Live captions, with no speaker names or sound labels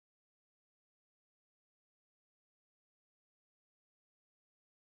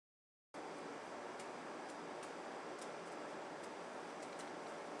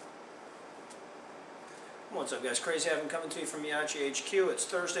What's up guys, Crazy Evan coming to you from Myachi HQ. It's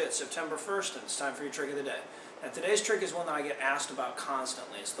Thursday, it's September 1st, and it's time for your trick of the day. Now today's trick is one that I get asked about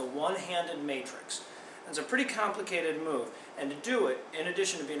constantly. It's the one-handed matrix. It's a pretty complicated move, and to do it, in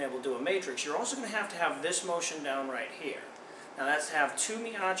addition to being able to do a matrix, you're also going to have this motion down right here. Now that's to have two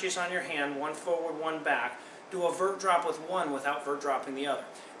Myachis on your hand, one forward, one back. Do a vert drop with one without vert dropping the other.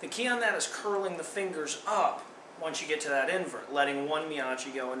 The key on that is curling the fingers up once you get to that invert, letting one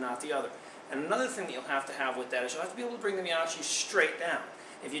Myachi go and not the other. And another thing that you'll have to have with that is you'll have to be able to bring the Myachi straight down.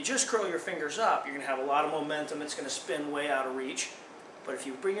 If you just curl your fingers up, you're going to have a lot of momentum. It's going to spin way out of reach. But if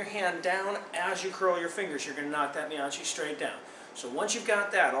you bring your hand down as you curl your fingers, you're going to knock that Myachi straight down. So once you've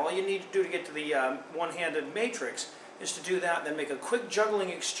got that, all you need to do to get to the one-handed matrix is to do that, then make a quick juggling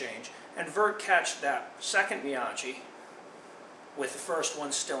exchange, and vert catch that second Myachi with the first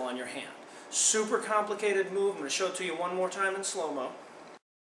one still on your hand. Super complicated move. I'm going to show it to you one more time in slow-mo.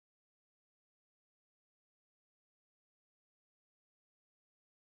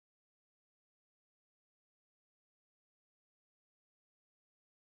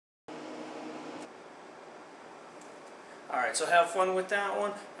 Alright, so have fun with that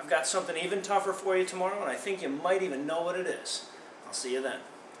one. I've got something even tougher for you tomorrow, and I think you might even know what it is. I'll see you then.